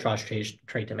arbitrage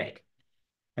trade to make.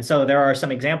 And so there are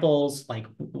some examples like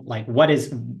what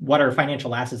are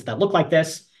financial assets that look like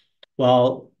this?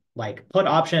 Well, like put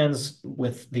options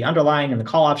with the underlying and the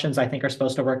call options, I think, are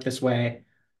supposed to work this way.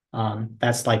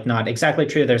 That's like not exactly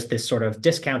true. There's this sort of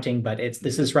discounting, but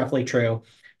this is roughly true.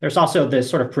 There's also this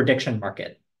sort of prediction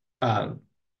market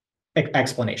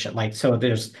explanation. Like, so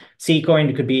there's C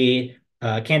coin could be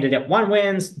candidate one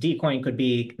wins, D coin could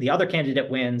be the other candidate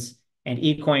wins, and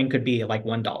E coin could be like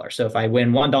 $1. So if I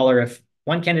win $1 if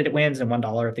one candidate wins and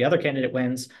 $1 if the other candidate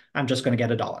wins, I'm just going to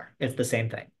get $1. It's the same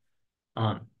thing.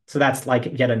 So that's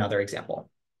like yet another example.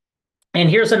 And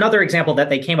here's another example that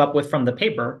they came up with from the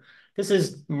paper. This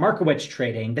is Markowitz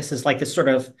trading. This is like this sort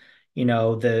of,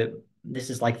 this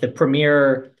is like the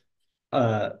premier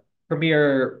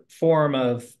form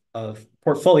of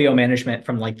portfolio management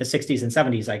from like the 60s and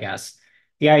 70s, I guess.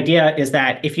 The idea is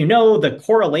that if you know the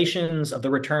correlations of the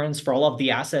returns for all of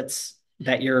the assets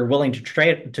that you're willing to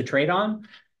trade on,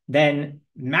 then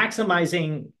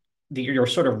maximizing your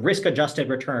sort of risk-adjusted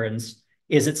returns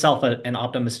is itself an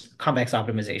convex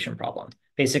optimization problem.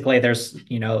 Basically, there's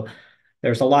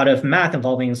a lot of math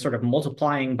involving sort of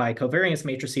multiplying by covariance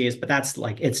matrices, but that's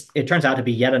like it turns out to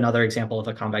be yet another example of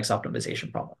a convex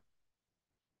optimization problem.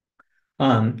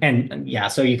 And yeah,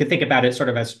 so you could think about it sort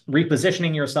of as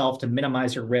repositioning yourself to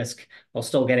minimize your risk while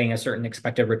still getting a certain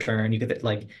expected return. You could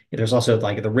like, there's also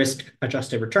like the risk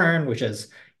adjusted return, which is,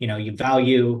 you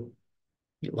value,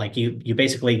 like you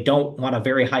basically don't want a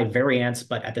very high variance,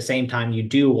 but at the same time, you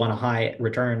do want a high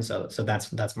return. So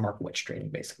that's Markowitz trading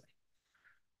basically.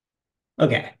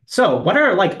 Okay, so what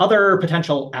are like other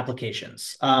potential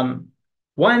applications?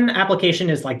 One application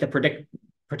is like the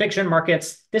prediction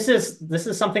markets. This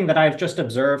is something that I've just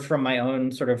observed from my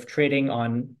own sort of trading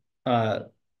on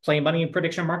play money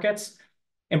prediction markets.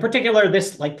 In particular,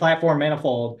 this like platform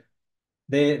Manifold,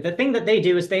 the thing that they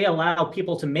do is they allow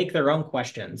people to make their own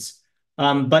questions.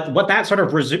 But what that sort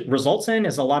of results in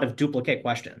is a lot of duplicate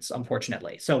questions,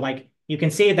 unfortunately. So like you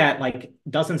can see that like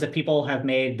dozens of people have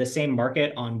made the same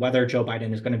market on whether Joe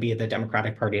Biden is going to be the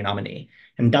Democratic Party nominee.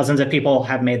 And dozens of people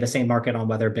have made the same market on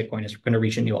whether Bitcoin is going to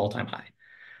reach a new all-time high.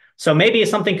 So maybe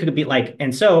something could be like,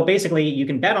 and so basically you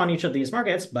can bet on each of these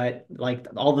markets, but like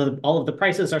all of the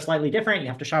prices are slightly different. You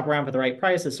have to shop around for the right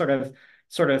price. It's sort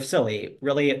of silly.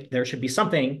 Really, there should be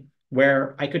something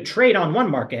where I could trade on one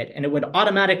market and it would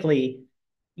automatically,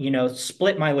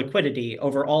 split my liquidity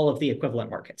over all of the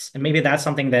equivalent markets. And maybe that's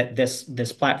something that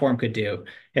this platform could do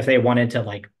if they wanted to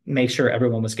like make sure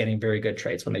everyone was getting very good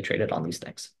trades when they traded on these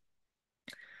things.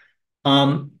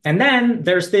 And then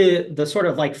there's the sort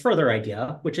of like further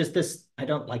idea, which is this, I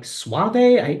don't like Suave.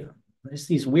 There's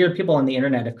these weird people on the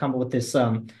internet have come up with this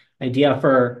idea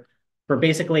for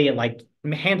basically like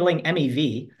handling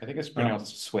MEV. I think it's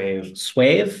pronounced Swave.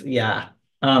 Swave, yeah.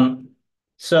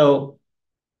 So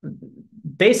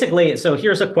basically, so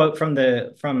here's a quote from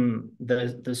the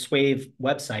Swave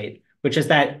website, which is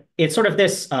that it's sort of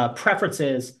this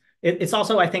preferences. It's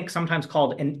also, I think, sometimes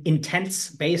called an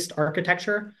intents-based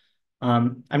architecture.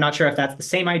 I'm not sure if that's the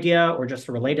same idea or just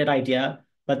a related idea,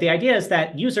 but the idea is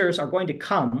that users are going to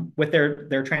come with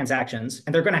their transactions,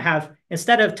 and they're going to have,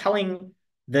 instead of telling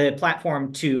the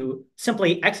platform to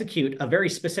simply execute a very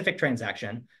specific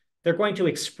transaction, they're going to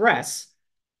express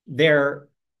their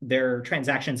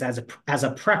transactions as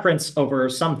a preference over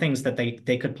some things that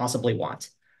they could possibly want.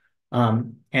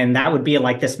 And that would be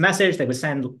like this message. They would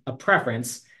send a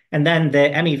preference, and then the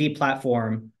MEV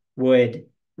platform would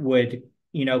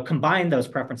combine those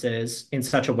preferences in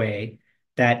such a way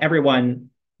that everyone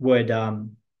would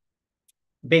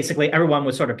basically everyone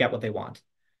would sort of get what they want.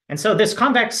 And so this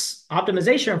convex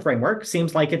optimization framework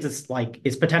seems like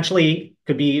it's potentially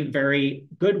could be a very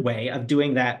good way of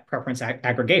doing that preference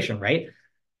aggregation, right?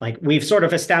 Like we've sort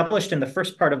of established in the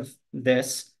first part of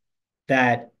this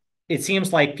that it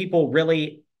seems like people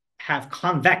really have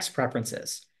convex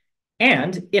preferences.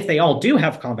 And if they all do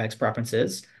have convex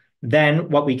preferences, then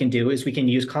what we can do is we can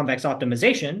use convex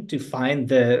optimization to find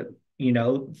the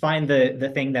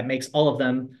thing that makes all of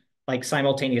them like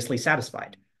simultaneously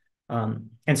satisfied.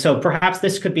 And so perhaps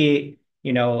this could be,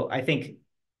 I think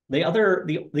the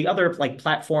other like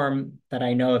platform that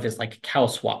I know of is like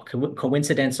CowSwap,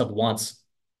 coincidence of wants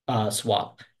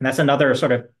swap. And that's another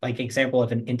sort of like example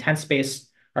of an intense space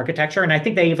architecture. And I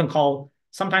think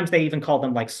sometimes they even call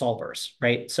them like solvers,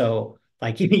 right? So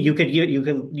like you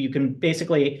can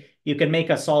basically make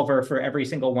a solver for every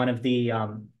single one of the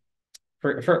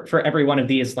for every one of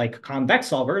these like convex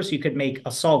solvers, you could make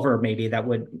a solver maybe that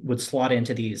would slot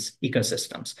into these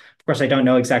ecosystems. Of course, I don't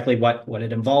know exactly what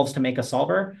it involves to make a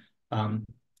solver,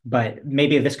 but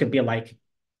maybe this could be like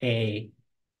it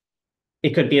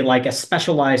could be like a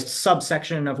specialized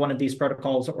subsection of one of these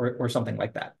protocols or something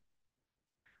like that.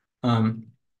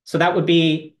 So that would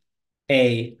be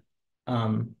so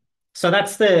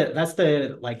that's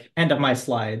the like end of my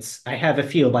slides. I have a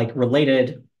few like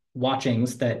related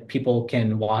watchings that people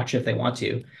can watch if they want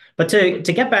to. But to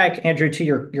get back, Andrew, to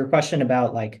your question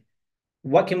about like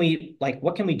what can we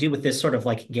do with this sort of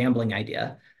like gambling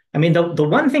idea? I mean, the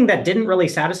one thing that didn't really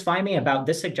satisfy me about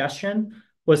this suggestion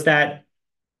was that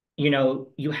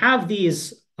you have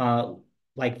these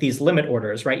like these limit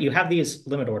orders, right? You have these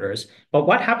limit orders, but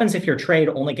what happens if your trade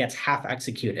only gets half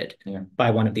executed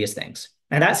by one of these things?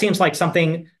 And that seems like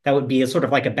something that would be a sort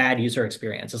of like a bad user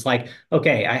experience. It's like,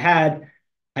 okay, I had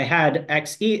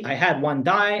one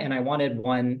DAI and I wanted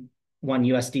one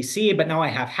USDC, but now I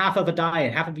have half of a DAI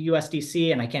and half of a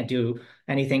USDC, and I can't do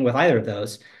anything with either of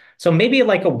those. So maybe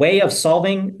like a way of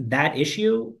solving that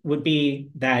issue would be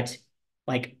that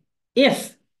like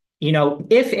if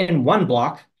in one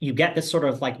block you get this sort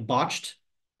of like botched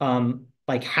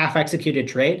like half executed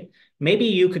trade, maybe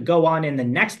you could go on in the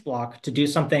next block to do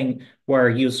something where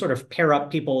you sort of pair up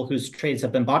people whose trades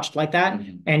have been botched like that,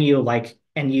 and you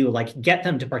get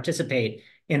them to participate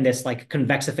in this like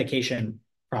convexification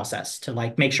process to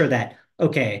like make sure that,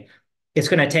 okay, it's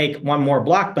going to take one more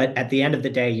block, but at the end of the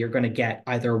day, you're going to get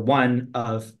either one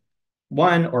of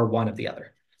one or one of the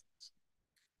other.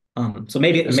 So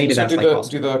maybe that's like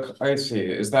possible. I see.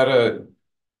 Is that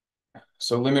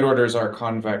so limit orders are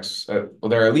convex, well,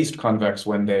 they're at least convex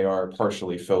when they are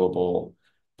partially fillable.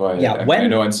 But yeah, I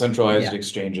know in centralized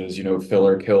exchanges, fill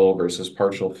or kill versus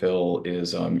partial fill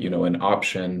is, an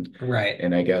option. Right.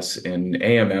 And I guess in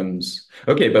AMMs,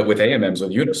 okay, but with AMMs,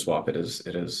 with Uniswap,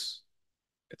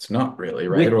 it's not really,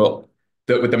 right?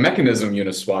 With the mechanism,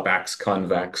 Uniswap acts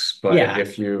convex, but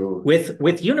if you... With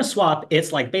Uniswap,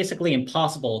 it's like basically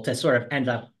impossible to sort of end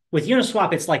up... With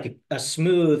Uniswap, it's like a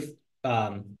smooth,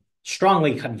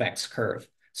 strongly convex curve.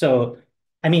 So,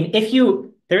 I mean,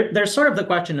 there's sort of the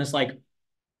question is like,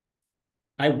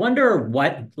 I wonder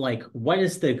what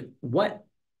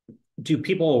do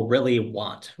people really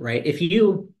want, right? If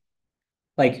you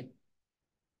like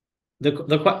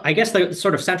I guess the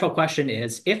sort of central question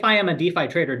is, if I am a DeFi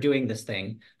trader doing this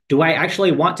thing, do I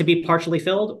actually want to be partially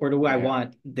filled, or do I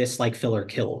want this like fill or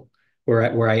kill,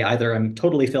 where I either am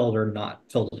totally filled or not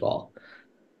filled at all?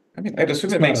 I mean, I'd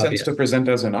assume it makes sense to present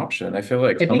as an option. I feel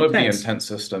like some of the intent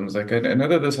systems, like I know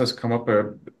that this has come up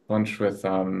a bunch with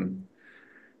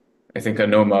I think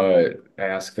Anoma, I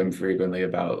ask them frequently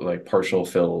about like partial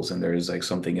fills, and there's like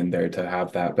something in there to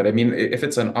have that. But I mean, if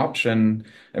it's an option,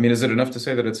 I mean, is it enough to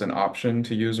say that it's an option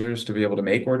to users to be able to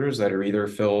make orders that are either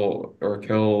fill or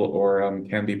kill or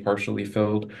can be partially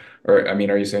filled? Or, I mean,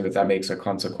 are you saying that makes a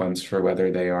consequence for whether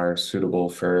they are suitable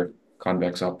for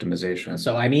convex optimization?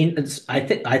 So, I mean, I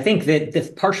think that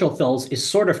the partial fills is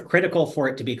sort of critical for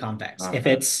it to be convex. If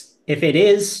it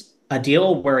is a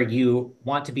deal where you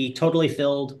want to be totally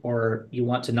filled or you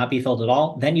want to not be filled at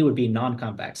all, then you would be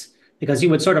non-convex, because you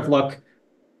would sort of look,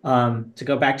 to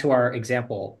go back to our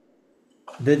example,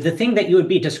 the thing that you would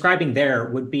be describing there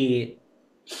would be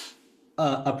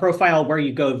a profile where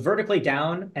you go vertically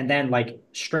down and then like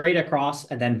straight across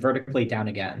and then vertically down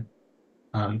again.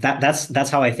 That's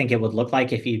how I think it would look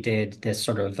like if you did this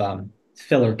sort of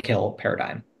fill or kill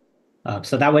paradigm.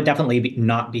 So that would definitely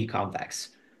not be convex.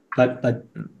 But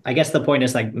I guess the point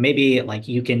is like maybe like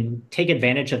you can take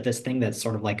advantage of this thing that's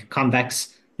sort of like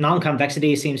convex.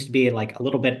 Non-convexity seems to be like a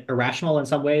little bit irrational in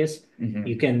some ways.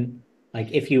 You can like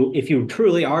if you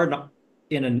truly are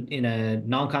in a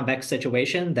non-convex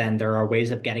situation, then there are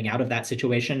ways of getting out of that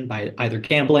situation by either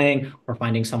gambling or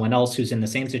finding someone else who's in the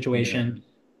same situation.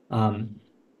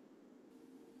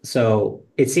 So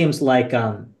it seems like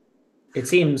it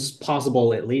seems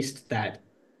possible at least that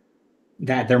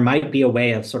there might be a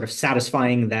way of sort of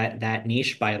satisfying that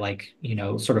niche by like,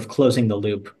 sort of closing the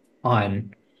loop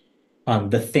on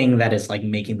the thing that is like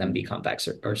making them be convex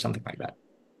or something like that.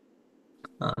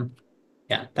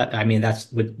 Yeah, I mean that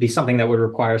would be something that would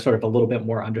require sort of a little bit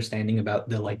more understanding about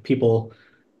the like people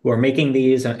who are making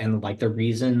these and like the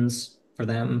reasons for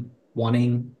them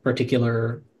wanting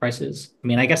particular prices. I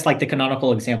mean, I guess like the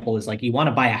canonical example is like you want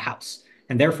to buy a house,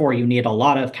 and therefore you need a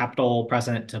lot of capital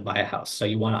present to buy a house. So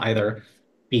you want to either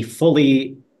be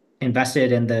fully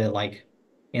invested in the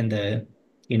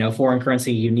foreign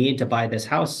currency you need to buy this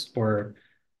house, or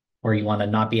you want to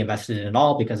not be invested in it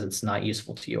all because it's not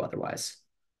useful to you otherwise.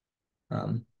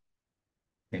 And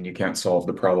you can't solve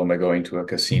the problem by going to a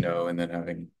casino and then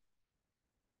having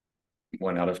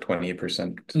 1 out of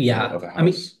 20% of a house. I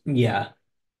mean, yeah.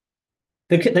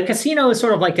 The casino is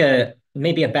sort of like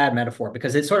maybe a bad metaphor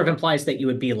because it sort of implies that you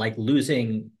would be like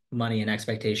losing money in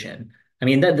expectation. I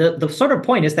mean, the sort of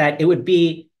point is that it would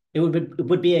be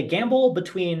a gamble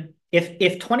between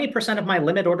if 20% of my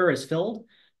limit order is filled,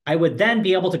 I would then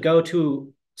be able to go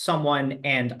to someone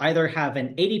and either have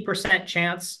an 80%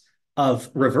 chance of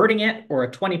reverting it or a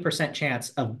 20% chance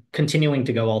of continuing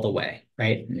to go all the way,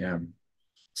 right? Yeah.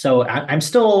 So I'm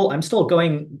still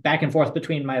going back and forth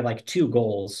between my like two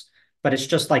goals, but it's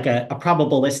just like a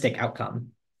probabilistic outcome.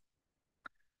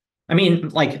 I mean,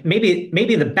 like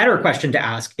maybe the better question to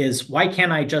ask is why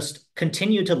can't I just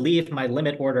continue to leave my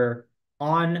limit order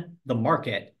on the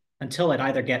market until it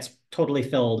either gets totally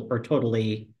filled or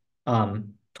totally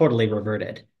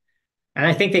reverted? And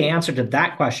I think the answer to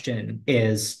that question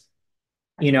is,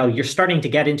 you're starting to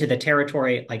get into the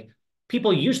territory like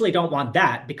people usually don't want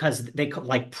that because they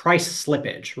like price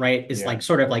slippage, right? Is like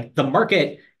sort of like the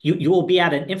market, you will be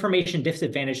at an information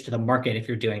disadvantage to the market if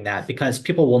you're doing that because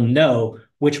people will know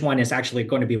which one is actually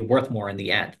going to be worth more in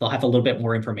the end. They'll have a little bit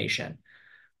more information.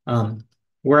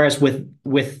 Whereas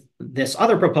with this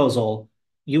other proposal,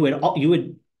 you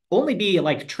would only be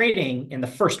like trading in the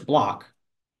first block,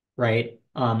 right?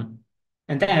 And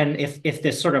then if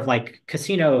this sort of like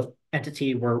casino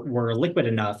entity were liquid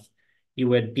enough, you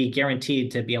would be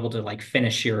guaranteed to be able to like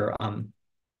finish your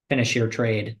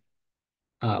trade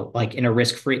like in a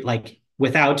risk-free, like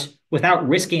without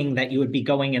risking that you would be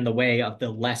going in the way of the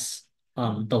less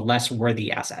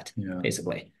worthy asset,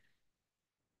 basically.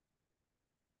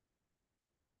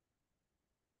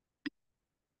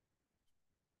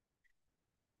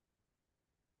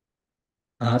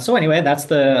 So anyway, that's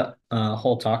the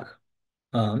whole talk.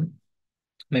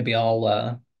 Maybe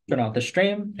I'll turn off the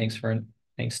stream.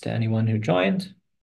 Thanks to anyone who joined.